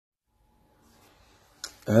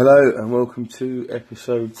Hello and welcome to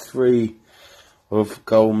episode 3 of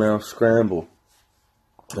Goalmouth Scramble.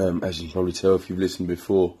 As you can probably tell if you've listened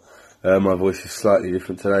before, my voice is slightly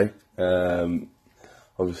different today.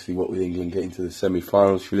 Obviously what with England getting to the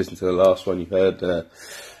semi-finals, if you listened to the last one you heard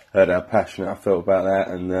how passionate I felt about that,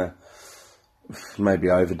 and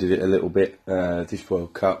maybe I overdid it a little bit. This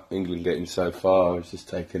World Cup, England getting so far, has just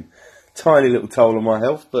taken a tiny little toll on my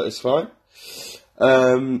health, but it's fine.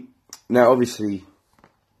 Now obviously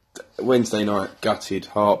Wednesday night, gutted,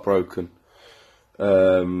 heartbroken,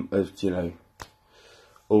 as you know,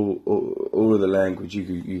 all of the language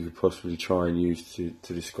you could possibly try and use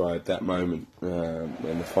to describe that moment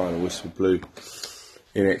when the final whistle blew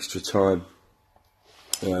in extra time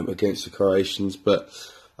against the Croatians. But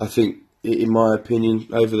I think, in my opinion,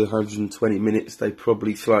 over the 120 minutes they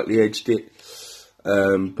probably slightly edged it.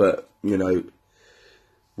 But you know,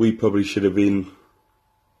 we probably should have been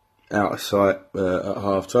out of sight at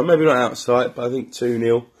half time. Maybe not out of sight, but I think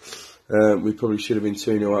 2-0. We probably should have been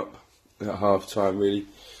 2-0 up at half time, really.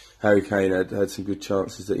 Harry Kane had some good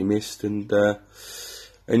chances that he missed, and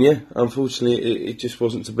yeah, unfortunately it just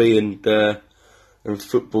wasn't to be, and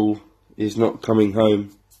football is not coming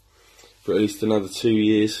home for at least another 2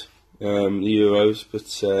 years, the Euros,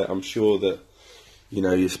 but I'm sure that, you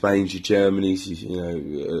know, your Spains, your Germanys, you know,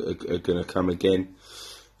 are going to come again.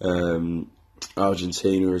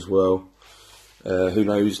 Argentina as well. Who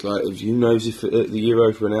knows? Who knows if at the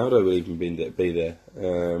Euros Ronaldo will even be there?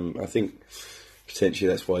 I think potentially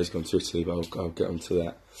that's why he's gone to Italy, but I'll get onto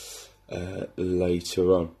that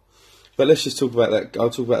later on. But let's just talk about that.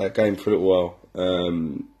 I'll talk about that game for a little while.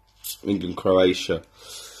 England Croatia.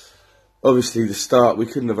 Obviously, the start, we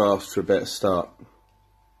couldn't have asked for a better start.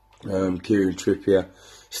 Kieran Trippier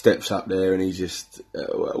steps up there, and he just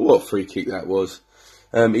what a free kick that was.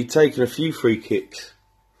 He'd taken a few free kicks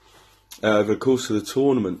over the course of the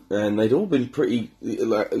tournament, and they'd all been pretty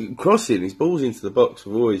crossing. His balls into the box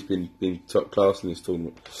have always been top class in this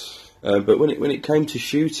tournament. But when it came to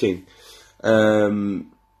shooting, they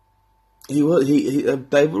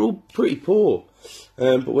were all pretty poor.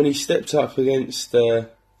 But when he stepped up against Croatia,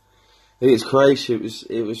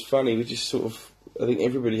 it was funny. We just sort of, I think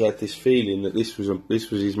everybody had this feeling that this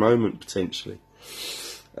was his moment potentially.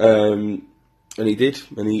 And he did,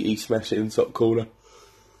 and he smashed it in the top corner.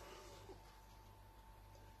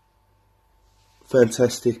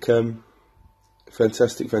 Fantastic goal.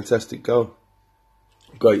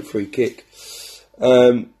 Great free kick.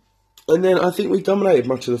 And then I think we dominated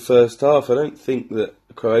much of the first half. I don't think that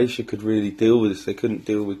Croatia could really deal with this. They couldn't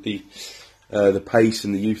deal with the pace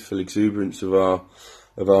and the youthful exuberance of our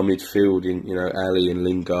midfield in, you know, Ali and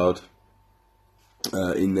Lingard.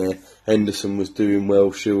 In there, Henderson was doing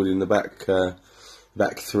well, shielding the back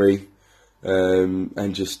three,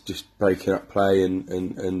 and just breaking up play and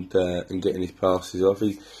getting his passes off.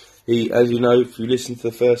 He, as you know, if you listen to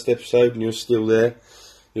the first episode and you're still there,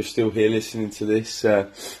 you're still here listening to this.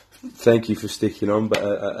 Thank you for sticking on. But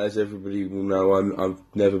as everybody will know, I've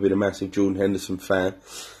never been a massive Jordan Henderson fan,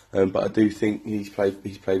 but I do think he's played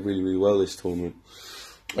really, really well this tournament.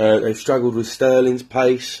 They've struggled with Sterling's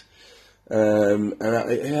pace.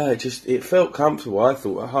 It felt comfortable. I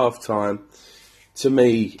thought at half time, to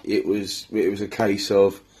me, it was a case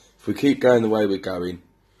of, if we keep going the way we're going,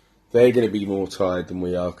 they're going to be more tired than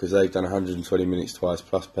we are, because they've done 120 minutes twice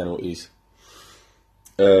plus penalties.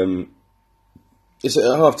 It's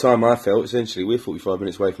at half time. I felt essentially we're 45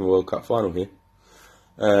 minutes away from a World Cup final here.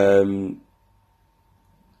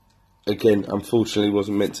 Again, unfortunately,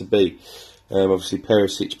 wasn't meant to be. Obviously,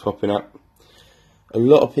 Perisic popping up. A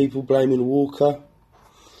lot of people blaming Walker.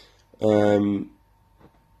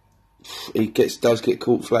 He does get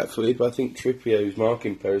caught flat-footed, but I think Trippier, who's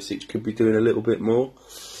marking Perisic, could be doing a little bit more.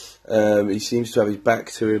 He seems to have his back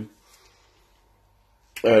to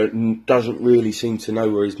him. Doesn't really seem to know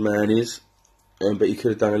where his man is, but he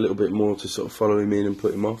could have done a little bit more to sort of follow him in and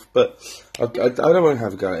put him off. But I don't want to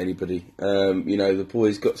have a go at anybody. You know, the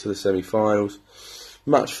boys got to the semi-finals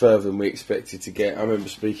much further than we expected to get. I remember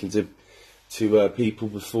speaking to people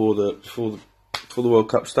before the World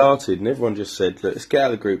Cup started, and everyone just said, let's get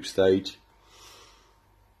out of the group stage.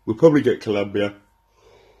 We'll probably get Colombia.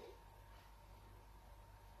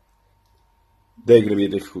 They're going to be a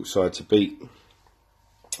difficult side to beat,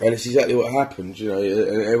 and it's exactly what happened. You know,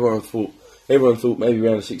 everyone thought maybe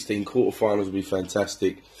around the 16 quarterfinals would be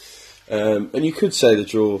fantastic, and you could say the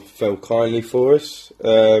draw fell kindly for us,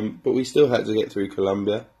 but we still had to get through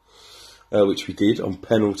Colombia. Which we did on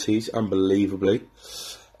penalties, unbelievably.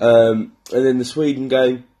 And then the Sweden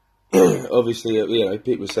game, obviously, you know,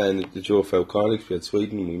 people were saying that the draw fell kindly because we had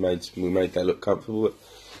Sweden and we made that look comfortable. But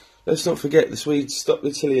let's not forget the Swedes stopped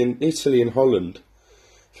Italy and Holland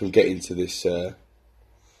from getting to this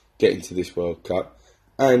World Cup,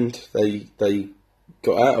 and they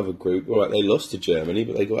got out of a group. All right, they lost to Germany,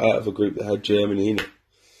 but they got out of a group that had Germany in it,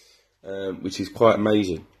 which is quite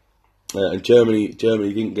amazing. And Germany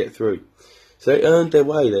didn't get through, so they earned their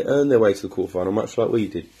way. They earned their way to the quarterfinal, much like we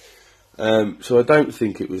did. So I don't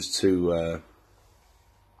think it was too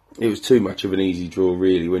much of an easy draw,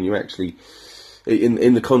 really, when you actually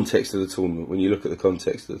in the context of the tournament. When you look at the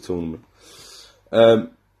context of the tournament.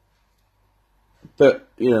 But,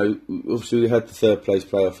 obviously we had the third place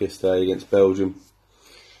playoff yesterday against Belgium.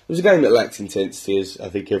 It was a game that lacked intensity, as I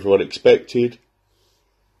think everyone expected.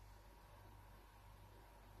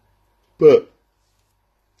 But,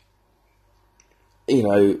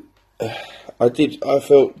 I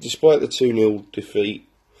felt, despite the 2-0 defeat,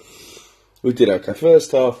 we did okay.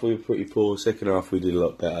 First half we were pretty poor, second half we did a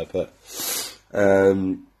lot better, but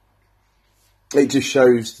it just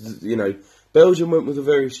shows, Belgium went with a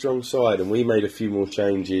very strong side and we made a few more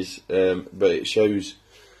changes, but it shows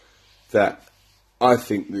that I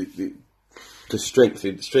think the strength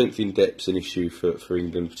in depth's an issue for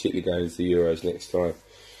England, particularly going into the Euros next time.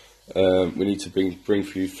 We need to bring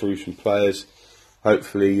through some players.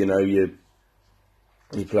 Hopefully, your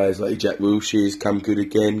players like Jack Wilshere come good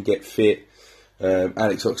again, get fit.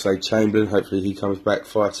 Alex Oxlade-Chamberlain, hopefully he comes back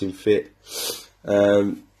fighting fit.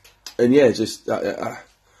 And yeah, just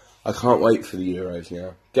I can't wait for the Euros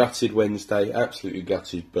now. Gutted Wednesday, absolutely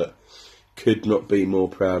gutted, but could not be more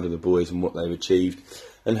proud of the boys and what they've achieved.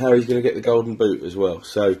 And Harry's going to get the Golden Boot as well.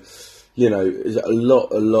 So, there's a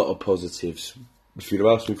lot of positives. If you'd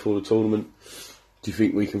have asked me before the tournament, do you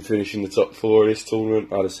think we can finish in the top 4 of this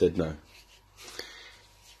tournament? I'd have said no.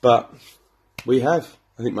 But we have.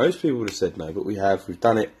 I think most people would have said no, but we have. We've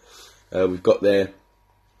done it. We've got there.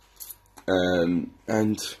 And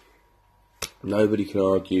nobody can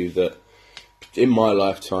argue that in my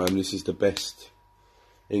lifetime this is the best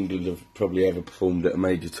England have probably ever performed at a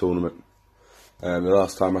major tournament. The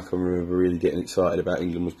last time I can remember really getting excited about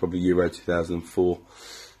England was probably Euro 2004,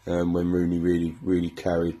 when Rooney really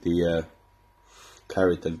carried the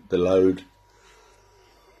load,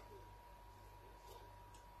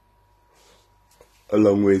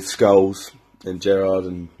 along with Scholes and Gerrard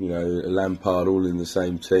and Lampard all in the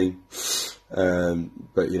same team.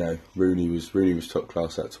 But Rooney was top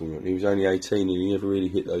class that tournament. He was only 18 and he never really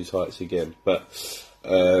hit those heights again. But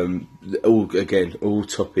all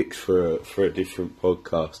topics for a different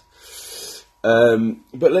podcast.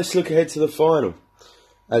 But let's look ahead to the final.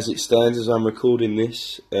 As it stands, as I'm recording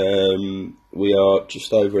this, we are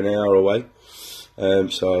just over an hour away.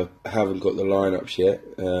 So I haven't got the lineups yet.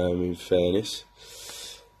 In fairness,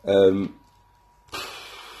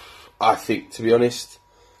 I think, to be honest,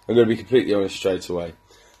 I'm going to be completely honest straight away.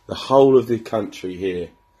 The whole of the country here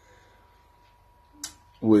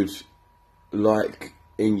would like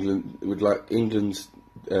England's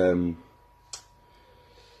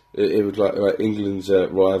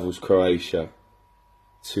rivals Croatia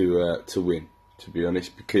to win, to be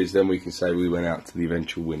honest, because then we can say we went out to the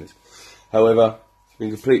eventual winners. However,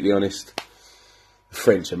 being completely honest, the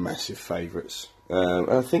French are massive favourites. And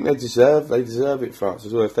I think they deserve it, France,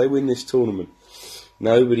 as well. If they win this tournament,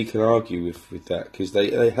 nobody can argue with that, because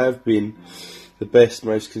they have been the best,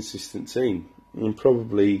 most consistent team, and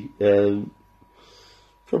probably among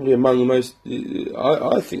the most.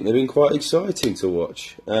 I think they've been quite exciting to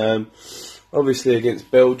watch. Obviously,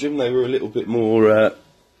 against Belgium, they were a little bit more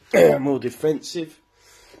more defensive.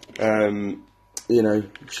 Showed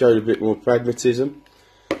a bit more pragmatism,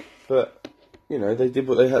 but they did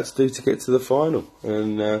what they had to do to get to the final.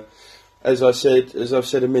 And as I've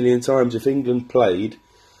said a million times, if England played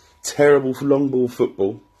terrible long ball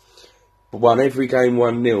football, but won every game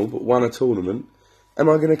 1-0, but won a tournament, am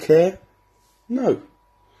I going to care? No.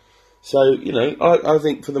 So, I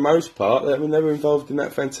think for the most part, they were involved in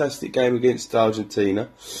that fantastic game against Argentina.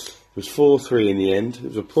 It was 4-3 in the end. It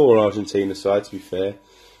was a poor Argentina side, to be fair.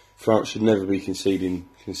 France should never be conceding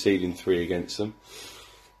 3 against them.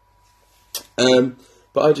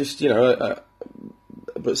 But I just,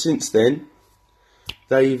 but since then,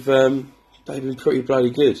 they've been pretty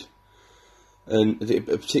bloody good, and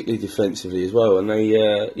particularly defensively as well. And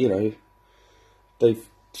they've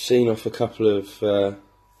seen off a couple of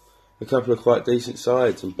quite decent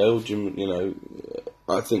sides. And Belgium,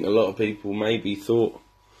 I think a lot of people maybe thought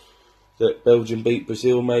that Belgium beat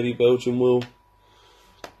Brazil. Maybe Belgium will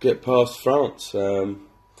get past France.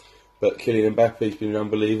 But Kylian Mbappe's been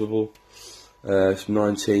unbelievable.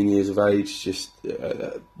 19 years of age, just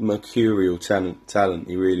mercurial talent.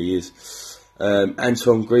 He really is.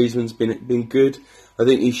 Antoine Griezmann's been good. I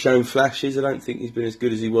think he's shown flashes. I don't think he's been as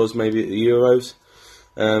good as he was maybe at the Euros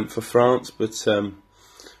for France, but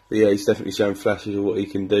yeah, he's definitely shown flashes of what he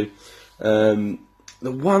can do. The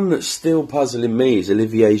one that's still puzzling me is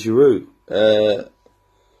Olivier Giroud.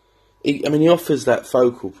 He offers that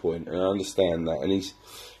focal point, and I understand that, and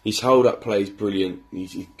his hold-up play is brilliant.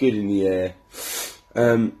 He's good in the air,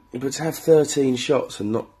 but to have 13 shots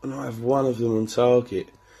and not have one of them on target,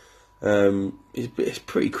 it's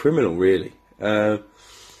pretty criminal, really.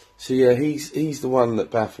 So yeah, he's the one that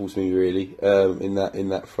baffles me really in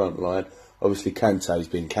that front line. Obviously, Kante's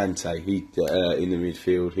been Kante. He in the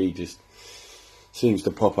midfield, he just seems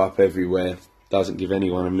to pop up everywhere. Doesn't give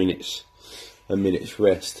anyone a minute's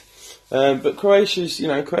rest. But Croatia's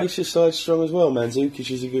side's strong as well.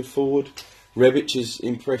 Mandzukic is a good forward. Rebic has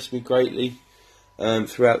impressed me greatly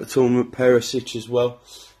throughout the tournament. Perisic as well.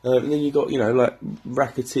 And then you got like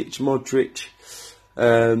Rakitic, Modric,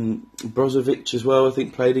 Brozovic as well. I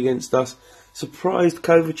think played against us. Surprised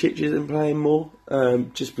Kovacic isn't playing more,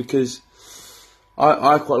 just because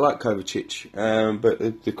I quite like Kovacic,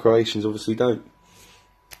 but the Croatians obviously don't.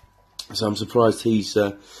 So I'm surprised he's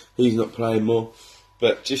not playing more.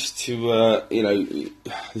 But just to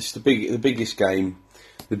this is the biggest game,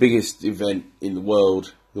 the biggest event in the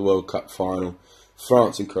world Cup final.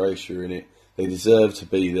 France and Croatia are in it. They deserve to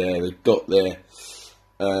be there. They've got there.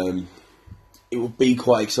 It would be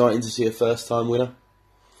quite exciting to see a first-time winner.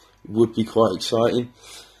 It would be quite exciting.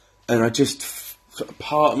 And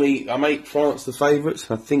part of me, I make France the favourites.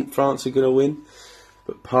 I think France are going to win.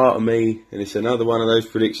 But part of me, and it's another one of those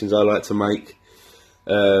predictions I like to make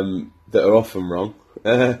that are often wrong.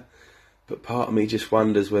 But part of me just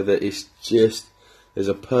wonders whether it's just there's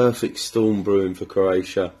a perfect storm brewing for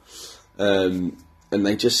Croatia. And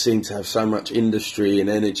they just seem to have so much industry and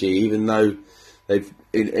energy, even though they've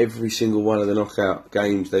in every single one of the knockout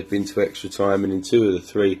games they've been to extra time, and in 2 of the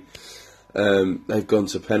 3 they've gone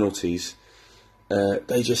to penalties.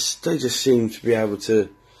 They just seem to be able to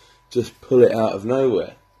just pull it out of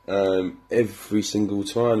nowhere every single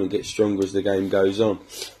time and get stronger as the game goes on.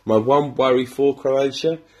 My one worry for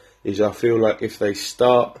Croatia is I feel like if they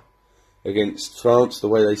start against France the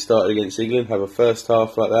way they started against England, have a first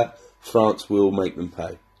half like that, France will make them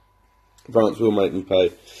pay. France will make them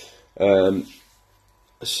pay.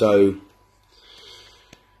 So,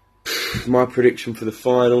 my prediction for the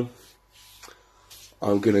final,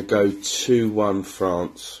 I'm going to go 2-1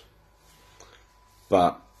 France.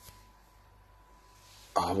 But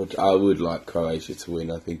I would like Croatia to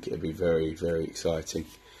win. I think it'd be very, very exciting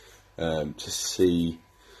to see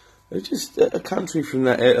just a country from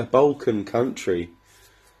a Balkan country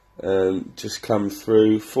just come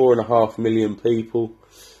through. 4.5 million people,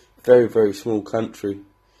 very, very small country.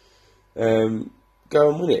 Go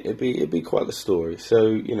and win it. It'd be quite the story.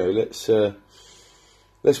 So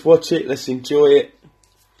let's watch it. Let's enjoy it.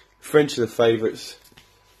 French are the favourites,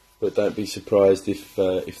 but don't be surprised if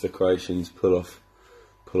the Croatians pull off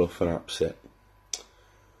an upset.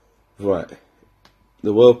 Right,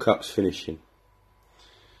 the World Cup's finishing.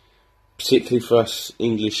 Particularly for us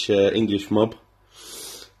English mob.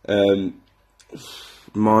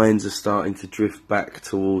 Minds are starting to drift back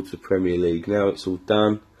towards the Premier League. Now it's all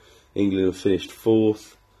done. England have finished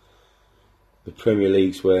 4th. The Premier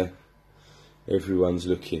League's where everyone's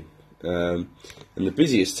looking. And the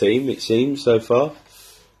busiest team, it seems, so far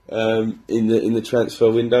in the transfer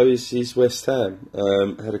window is West Ham.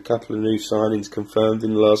 Had a couple of new signings confirmed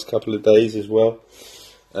in the last couple of days as well.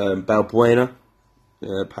 Balbuena,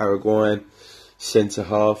 Paraguayan centre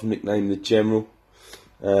half, nicknamed the General.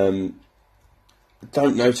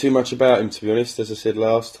 Don't know too much about him, to be honest, as I said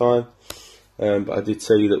last time. But I did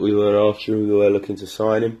tell you that we were after him, we were looking to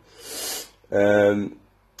sign him.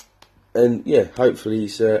 And yeah, hopefully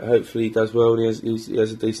he does well and he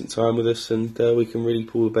has a decent time with us, and we can really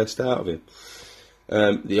pull the best out of him.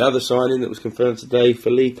 The other signing that was confirmed today,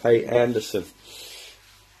 Felipe Anderson,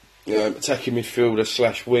 attacking midfielder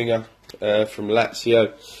 / winger from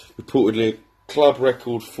Lazio, reportedly a club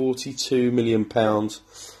record £42 million.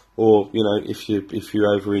 Or if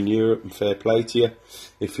you're over in Europe, and fair play to you,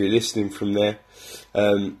 if you're listening from there,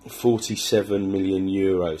 47 million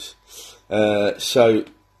euros. So,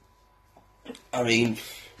 I mean,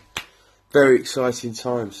 very exciting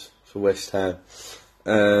times for West Ham.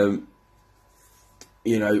 The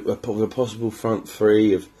possible front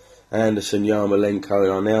three of Anderson, Yarmolenko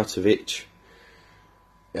and Arnautovic.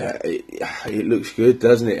 It looks good,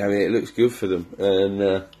 doesn't it? I mean, it looks good for them,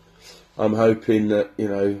 and I'm hoping that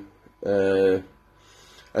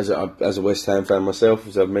as a West Ham fan myself,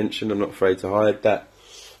 as I've mentioned, I'm not afraid to hide that.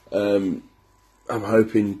 I'm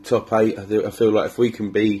hoping top 8. I feel like if we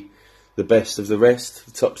can be the best of the rest.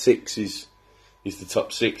 The top 6 is the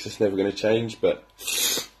top 6. It's never going to change. But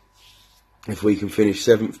if we can finish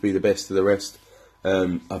 7th, be the best of the rest,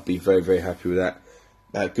 I'd be very, very happy with that.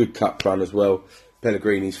 Good cup run as well.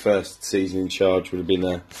 Pellegrini's first season in charge would have been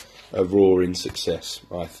a roaring success,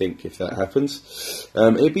 I think, if that happens.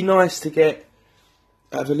 It'd be nice to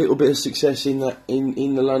have a little bit of success in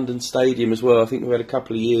the London Stadium as well. I think we've had a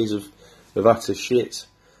couple of years of utter shit,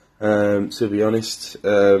 to be honest.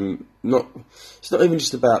 It's not even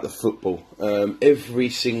just about the football. Every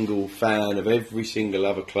single fan of every single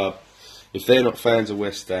other club, if they're not fans of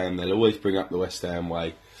West Ham, they'll always bring up the West Ham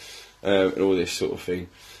way, and all this sort of thing.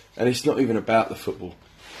 And it's not even about the football.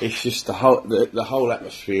 It's just the whole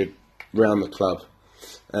atmosphere around the club,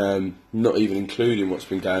 not even including what's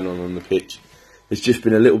been going on the pitch. It's just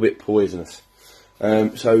been a little bit poisonous.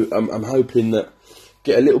 So I'm hoping that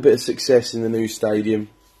get a little bit of success in the new stadium.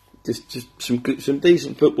 Just some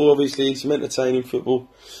decent football, obviously, some entertaining football.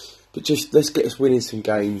 But just let's get us winning some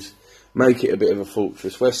games. Make it a bit of a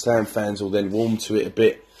fortress. West Ham fans will then warm to it a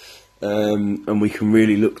bit, and we can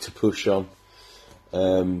really look to push on.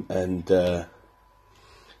 And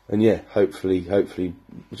yeah, hopefully,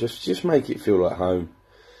 just make it feel like home.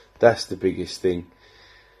 That's the biggest thing.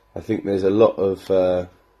 I think there's a lot of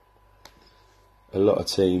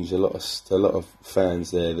teams, a lot of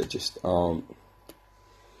fans there that just aren't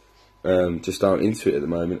into it at the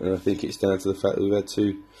moment, and I think it's down to the fact that we've had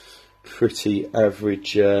 2 pretty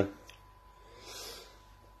average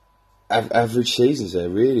seasons there,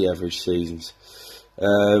 really average seasons.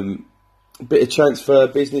 A bit of transfer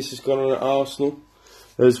business has gone on at Arsenal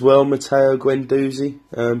as well. Matteo Guendouzi,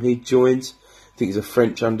 he joined. I think he's a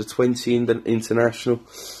French under-20 international.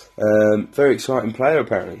 Very exciting player,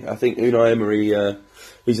 apparently. I think Unai Emery,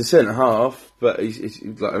 he's a centre-half, but he's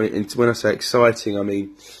like, I mean, when I say exciting, I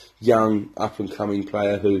mean young, up-and-coming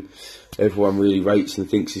player who everyone really rates and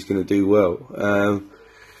thinks is going to do well.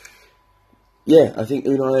 Yeah, I think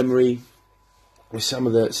Unai Emery, with some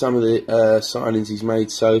of the signings he's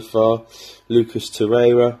made so far, Lucas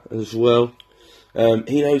Torreira as well.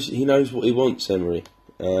 He knows what he wants, Emery.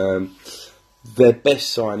 Their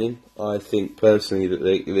best signing, I think personally, that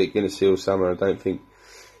they're going to see all summer. I don't think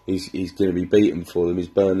he's going to be beaten for them. Is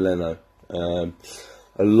Bernd Leno. A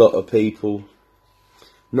lot of people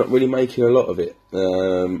not really making a lot of it.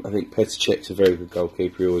 I think Petr Cech's a very good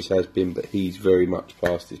goalkeeper. He always has been, but he's very much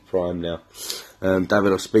past his prime now.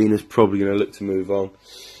 David Ospina's probably going to look to move on.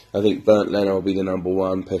 I think Bernd Leno will be the number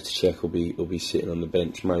 1. Petr Cech will be sitting on the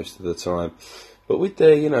bench most of the time. But with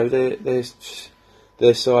their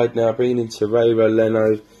side now, bringing in Torreira,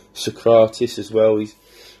 Leno, Socrates as well.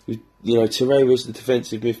 Torreira's the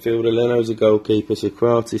defensive midfielder, Leno's a goalkeeper,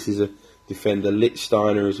 Socrates is a defender,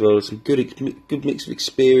 Lichtsteiner as well. Some good mix of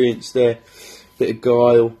experience there, bit of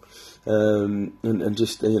guile, and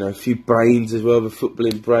just a few brains as well, the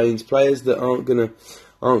footballing brains. Players that aren't gonna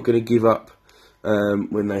give up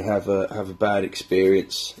when they have a bad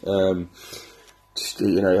experience. Have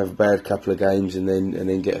a bad couple of games and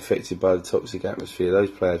then get affected by the toxic atmosphere.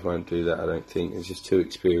 Those players won't do that, I don't think. It's just too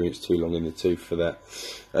experienced, too long in the tooth for that.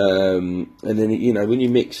 And then, when you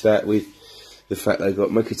mix that with the fact they've got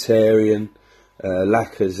Mkhitaryan,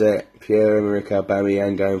 Lacazette, Pierre-Emerick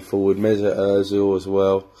Aubameyang going forward, Mesut Ozil as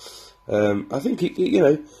well. I think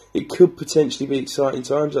it could potentially be exciting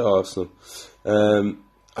times at Arsenal. I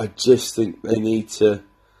just think they need to.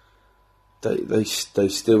 They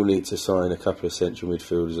still need to sign a couple of central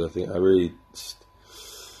midfielders. I think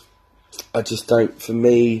I just don't. For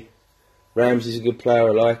me, Ramsey's a good player.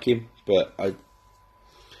 I like him, but I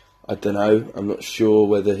don't know. I'm not sure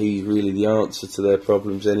whether he's really the answer to their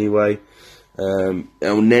problems anyway.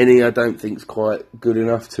 Elneny, I don't think is quite good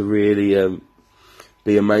enough to really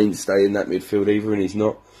be a mainstay in that midfield either, and he's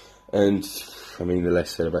not. And I mean, the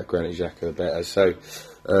less said about Granit Xhaka, the better. So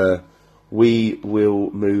we will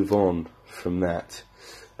move on from that.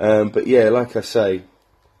 But yeah, like I say,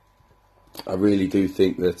 I really do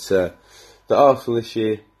think that Arsenal this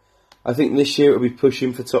year, I think this year it'll be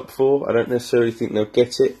pushing for top 4. I don't necessarily think they'll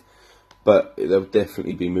get it, but they'll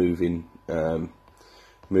definitely be moving in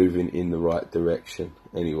the right direction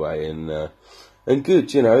anyway. And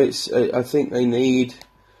good, I think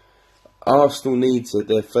Arsenal needs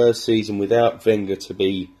their first season without Wenger to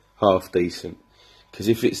be half decent, because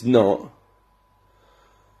if it's not,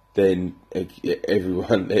 then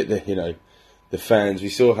everyone, the fans, we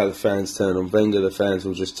saw how the fans turn on Wenger, the fans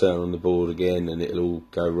will just turn on the board again and it'll all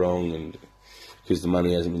go wrong, and because the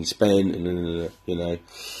money hasn't been spent,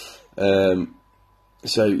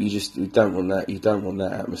 so you don't want that. You don't want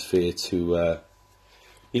that atmosphere to.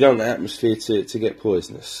 You don't want the atmosphere to get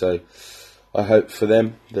poisonous. So I hope for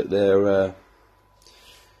them that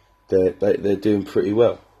they're doing pretty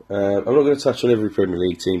well. I'm not going to touch on every Premier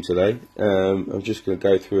League team today. I'm just going to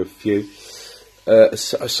go through a few. A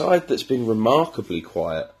side that's been remarkably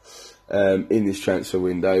quiet in this transfer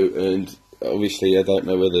window, and obviously I don't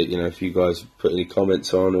know whether, if you guys put any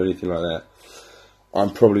comments on or anything like that.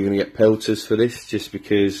 I'm probably going to get pelters for this just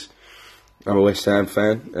because I'm a West Ham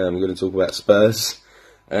fan. I'm going to talk about Spurs.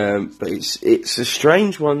 But it's a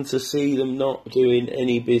strange one to see them not doing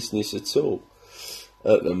any business at all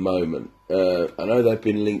at the moment. I know they've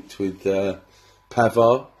been linked with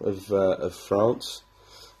Pavard of France,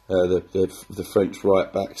 the French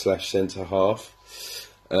right back / centre half.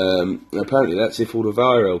 Apparently that's if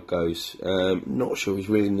Alderweireld goes. Not sure he's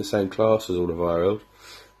really in the same class as Alderweireld.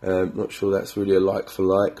 Not sure that's really a like for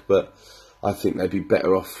like, but I think they'd be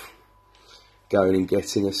better off going and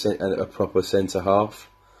getting a proper centre half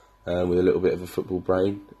with a little bit of a football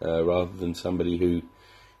brain, rather than somebody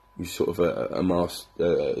who's sort of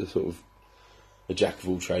sort of a jack of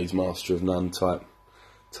all trades, master of none type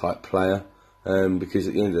player. Because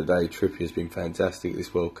at the end of the day, Trippier's been fantastic at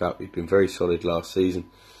this World Cup. He's been very solid last season.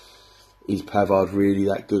 Is Pavard really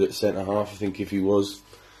that good at centre half? I think if he was,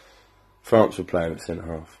 France would play him at centre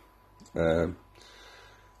half.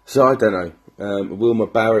 So I don't know. Wilmer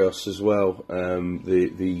Barrios as well,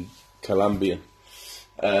 the Colombian.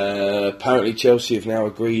 Apparently Chelsea have now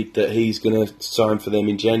agreed that he's going to sign for them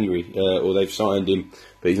in January, or they've signed him,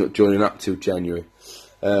 but he's not joining up till January.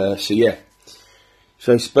 So yeah.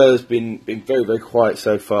 So Spurs been very, very quiet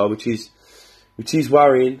so far, which is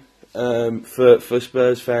worrying for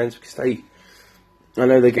Spurs fans, because I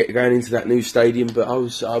know they get going into that new stadium, but I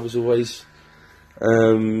was always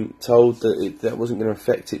told that that wasn't going to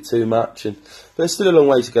affect it too much, but there's still a long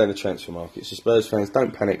way to go in the transfer market. So Spurs fans,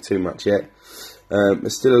 don't panic too much yet.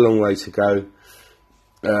 There's still a long way to go.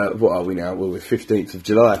 What are we now? Well, we're 15th of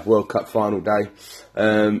July, World Cup final day,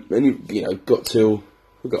 and we've got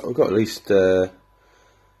at least.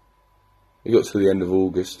 We got to the end of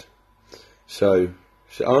August, so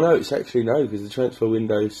no, it's actually no, because the transfer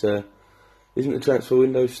window's isn't the transfer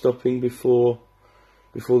window stopping before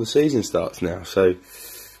the season starts now. So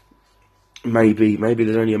maybe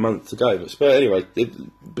there's only a month to go. But anyway,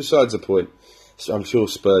 besides the point, so I'm sure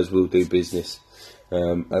Spurs will do business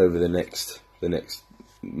over the next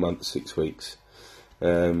month, 6 weeks.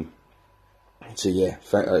 So yeah,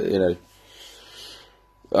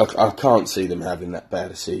 I can't see them having that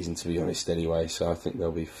bad a season, to be honest, anyway, so I think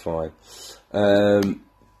they'll be fine.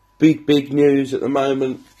 Big news at the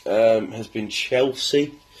moment has been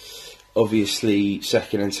Chelsea. Obviously,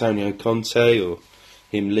 sacking Antonio Conte, or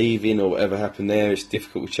him leaving, or whatever happened there. It's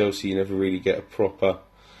difficult with Chelsea, you never really get a proper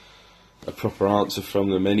answer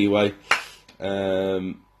from them anyway.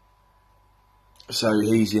 So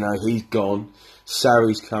he's gone.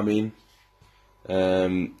 Sarri's come in.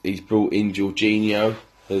 He's brought in Jorginho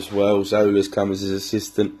as well. Zola's come as his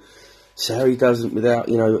assistant. Sarri doesn't, without,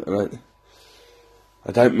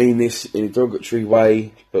 I don't mean this in a derogatory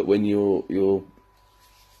way, but when you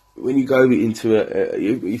go into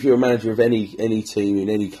if you're a manager of any team in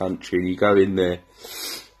any country, and you go in there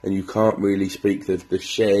and you can't really speak the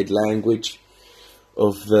shared language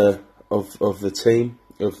of the team,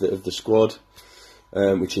 of the squad,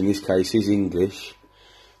 which in this case is English,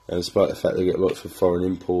 despite the fact they get lots of foreign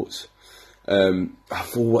imports.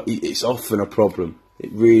 It's often a problem.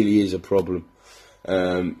 It really is a problem.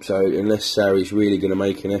 So unless Sarri's really going to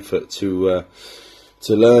make an effort to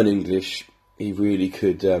learn English, he really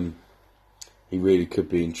could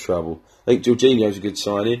be in trouble. I think Jorginho's a good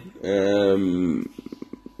signing.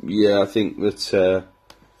 I think that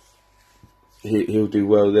he'll do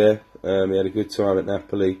well there. He had a good time at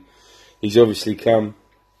Napoli. He's obviously come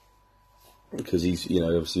because he's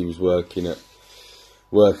obviously he was working under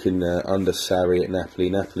Sarri at Napoli.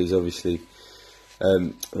 Napoli's obviously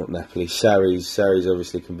not Napoli. Sarri's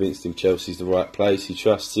obviously convinced him Chelsea's the right place. He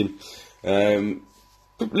trusts him.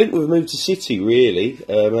 Linked with a move to City, really.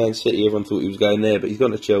 Man City, everyone thought he was going there, but he's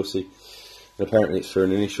gone to Chelsea. And apparently it's for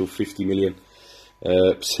an initial 50 million,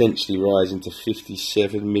 potentially rising to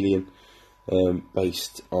 57 million,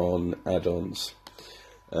 based on add-ons.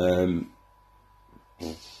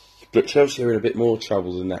 But Chelsea are in a bit more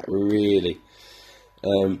trouble than that, really.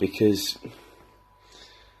 Because,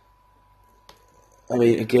 I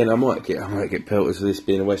mean, again, I might get pelters for this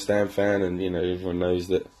being a West Ham fan, and everyone knows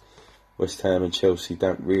that West Ham and Chelsea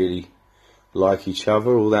don't really like each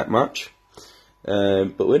other all that much.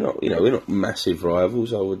 But we're not massive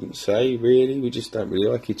rivals, I wouldn't say, really. We just don't really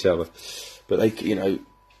like each other. But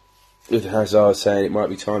with Hazard saying it might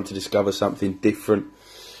be time to discover something different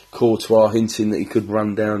Courtois hinting that he could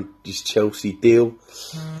run down his Chelsea deal.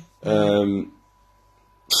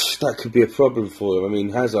 That could be a problem for him. I mean,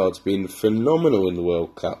 Hazard's been phenomenal in the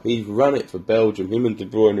World Cup. He's run it for Belgium. Him and De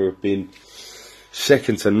Bruyne have been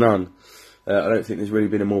second to none. I don't think there's really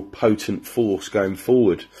been a more potent force going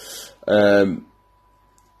forward. And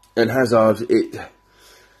Hazard,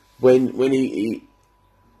 when he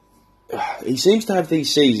seems to have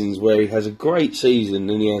these seasons where he has a great season,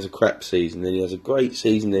 then he has a crap season, then he has a great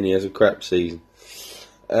season, then he has a crap season.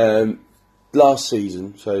 Last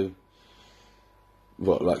season, so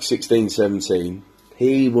like 16-17,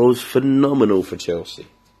 he was phenomenal for Chelsea.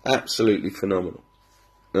 Absolutely phenomenal.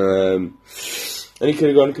 And he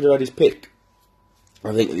could have had his pick.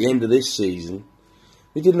 I think at the end of this season,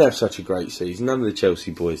 he didn't have such a great season. None of the Chelsea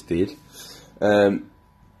boys did.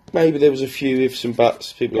 Maybe there was a few ifs and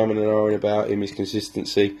buts, people having an eye about him, his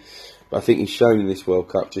consistency. But I think he's shown in this World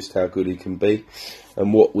Cup just how good he can be.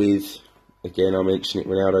 And what with, again, I mentioned it,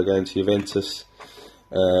 Ronaldo going to Juventus,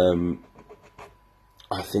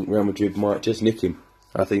 I think Real Madrid might just nick him.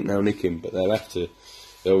 I think they'll nick him, but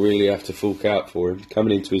they'll really have to fork out for him,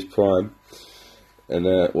 coming into his prime. And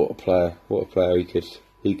what a player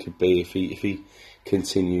he could be if he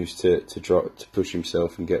continues to push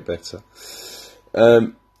himself and get better.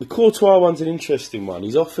 The Courtois one's an interesting one.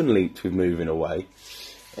 He's often linked with moving away,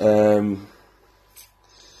 and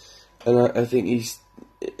I think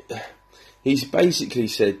he's basically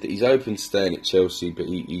said that he's open to staying at Chelsea, but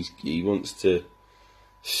he wants to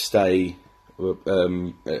stay a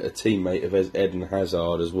teammate of Eden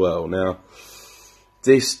Hazard as well. Now,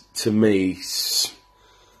 this to me,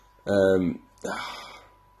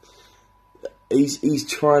 he's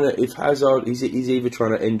trying to. If Hazard, he's either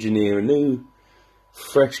trying to engineer a new,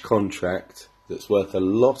 fresh contract that's worth a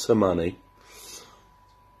lot of money,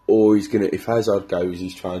 or he's gonna. If Hazard goes,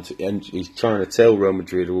 he's trying to tell Real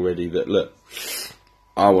Madrid already that, look,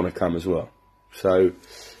 I want to come as well. So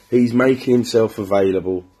he's making himself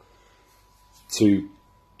available to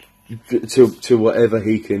whatever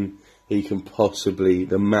he can possibly,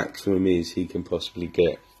 the maximum he can possibly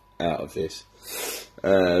get out of this.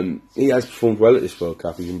 He has performed well at this World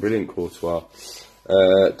Cup. He's been brilliant, Courtois.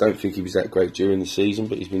 Don't think he was that great during the season,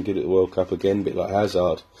 but he's been good at the World Cup again, a bit like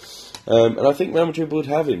Hazard. And I think Real Madrid would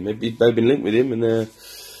have him. They've been linked with him, and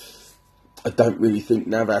I don't really think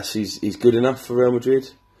Navas is good enough for Real Madrid.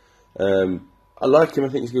 I like him. I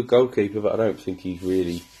think he's a good goalkeeper, but I don't think he's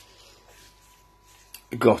really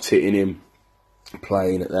got it in him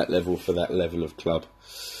playing at that level for that level of club.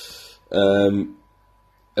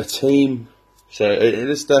 A team. So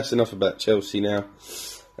that's enough about Chelsea now.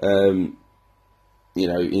 In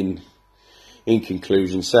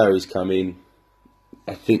conclusion, Sarri's come in.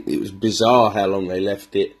 I think it was bizarre how long they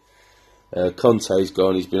left it. Conte's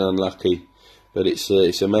gone. He's been unlucky, but it's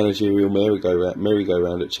a managerial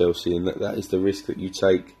merry-go-round at Chelsea, and that is the risk that you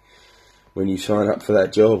take when you sign up for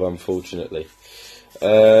that job, unfortunately.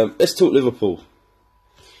 Let's talk Liverpool.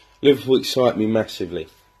 Liverpool excite me massively.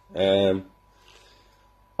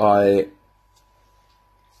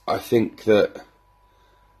 I think that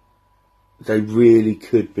they really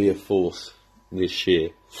could be a force this year.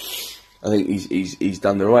 I think he's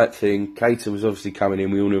done the right thing. Keita was obviously coming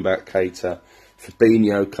in. We all knew about Keita.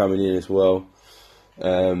 Fabinho coming in as well.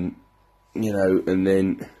 And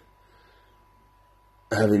then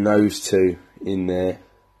having those two in there,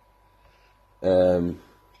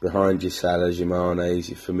 behind your Salahs, your Manes,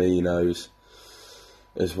 your Firminos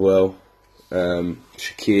as well.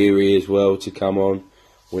 Shaqiri as well to come on.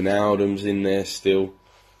 Wijnaldum's in there still.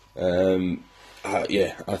 I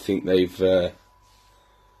think they're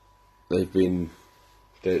going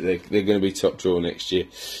to be top draw next year.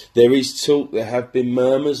 There is talk. There have been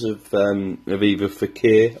murmurs of either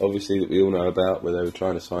Fekir, obviously, that we all know about, where they were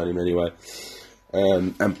trying to sign him anyway,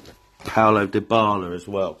 and Paulo Dybala as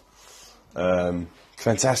well.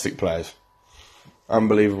 Fantastic players,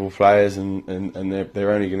 unbelievable players, and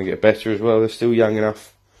they're only going to get better as well. They're still young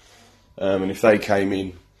enough, and if they came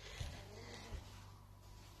in.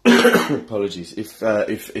 Apologies.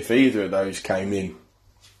 If either of those came in,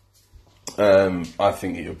 I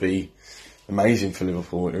think it would be amazing for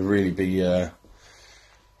Liverpool. It would really be.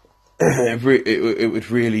 It would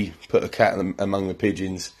really put a cat among the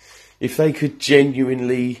pigeons if they could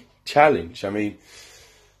genuinely challenge. I mean,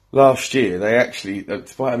 last year they actually,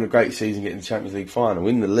 despite having a great season, getting the Champions League final,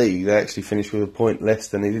 in the league they actually finished with a point less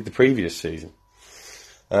than they did the previous season.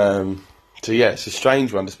 So yeah, it's a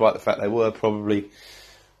strange one, despite the fact they were probably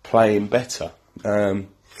playing better.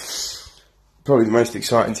 Probably the most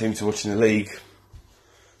exciting team to watch in the league.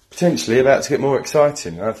 Potentially about to get more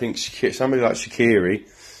exciting. I think somebody like Shaqiri,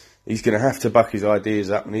 he's going to have to buck his ideas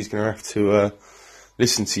up, and he's going to have to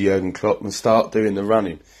listen to Jurgen Klopp and start doing the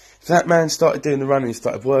running. If that man started doing the running and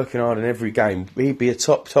started working hard in every game, he'd be a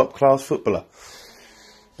top class footballer.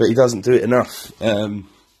 But he doesn't do it enough. But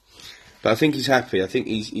I think he's happy. I think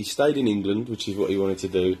he's stayed in England, which is what he wanted to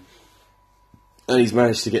do. And he's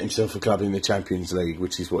managed to get himself a club in the Champions League,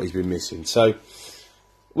 which is what he's been missing. So,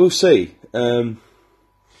 we'll see. We'll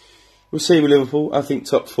see with Liverpool. I think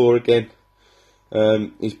top 4 again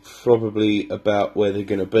is probably about where they're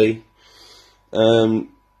going to be.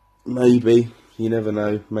 Maybe, you never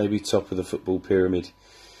know, maybe top of the football pyramid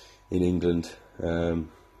in England.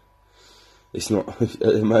 It's not, at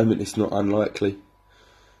the moment, it's not unlikely,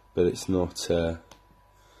 but it's not, they're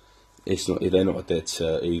not a dead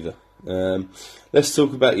cert either. Let's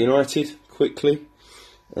talk about United quickly.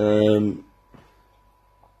 Not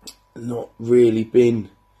really been,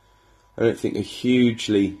 I don't think, a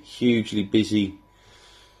hugely busy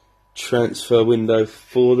transfer window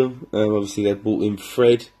for them. Obviously they brought in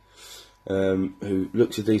Fred, who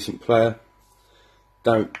looks a decent player.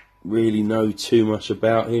 Don't really know too much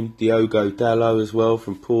about him. Diogo Dalot as well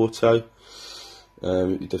from Porto,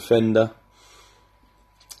 defender.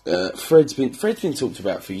 Fred's been talked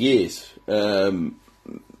about for years. The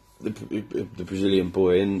Brazilian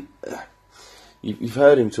boy, and you've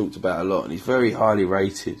heard him talked about a lot, and he's very highly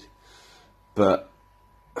rated. But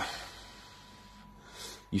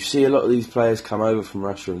you see a lot of these players come over from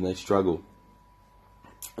Russia and they struggle.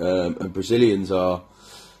 And Brazilians are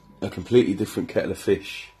a completely different kettle of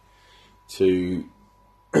fish to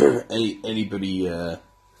anyone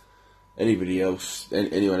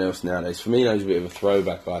else nowadays. Firmino's a bit of a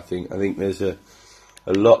throwback, I think. I think there's a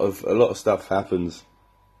lot of stuff happens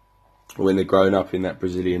when they're growing up in that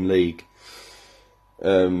Brazilian league.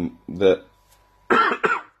 That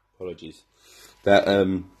apologies. That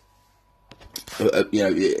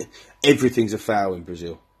everything's a foul in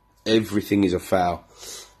Brazil. Everything is a foul.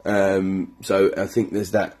 So I think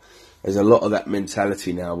there's a lot of that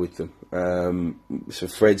mentality now with them. So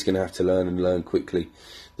Fred's going to have to learn quickly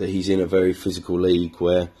that he's in a very physical league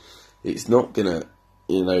where it's not going to,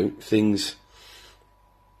 things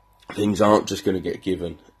aren't just going to get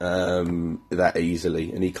given that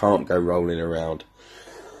easily, and he can't go rolling around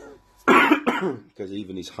because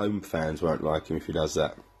even his home fans won't like him if he does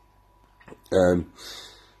that.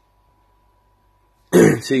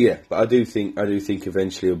 So yeah, but I do think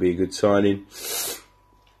eventually it'll be a good signing.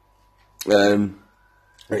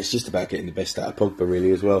 It's just about getting the best out of Pogba,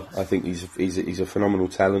 really, as well. I think he's a phenomenal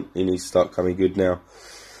talent. He needs to start coming good now,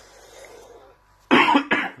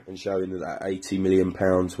 and showing that £80 million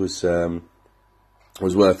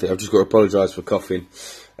was worth it. I've just got to apologise for coughing.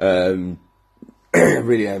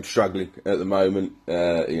 Really am struggling at the moment.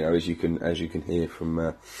 As you can hear from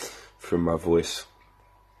my voice.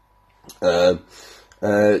 And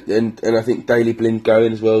I think Daley Blind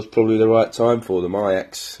going as well is probably the right time for them.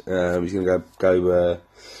 Ajax, he's going to go to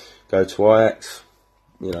Ajax,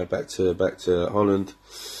 back to Holland,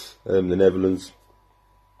 the Netherlands.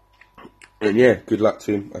 And yeah, good luck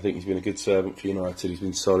to him. I think he's been a good servant for United. He's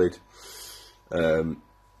been solid, and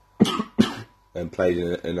played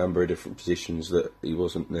in a number of different positions that he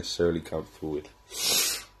wasn't necessarily comfortable with.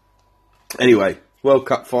 Anyway, World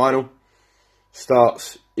Cup final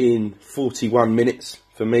starts in 41 minutes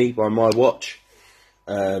for me by my watch.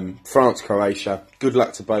 France, Croatia. Good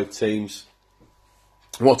luck to both teams.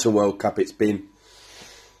 What a World Cup it's been.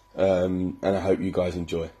 And I hope you guys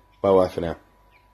enjoy. Bye bye for now.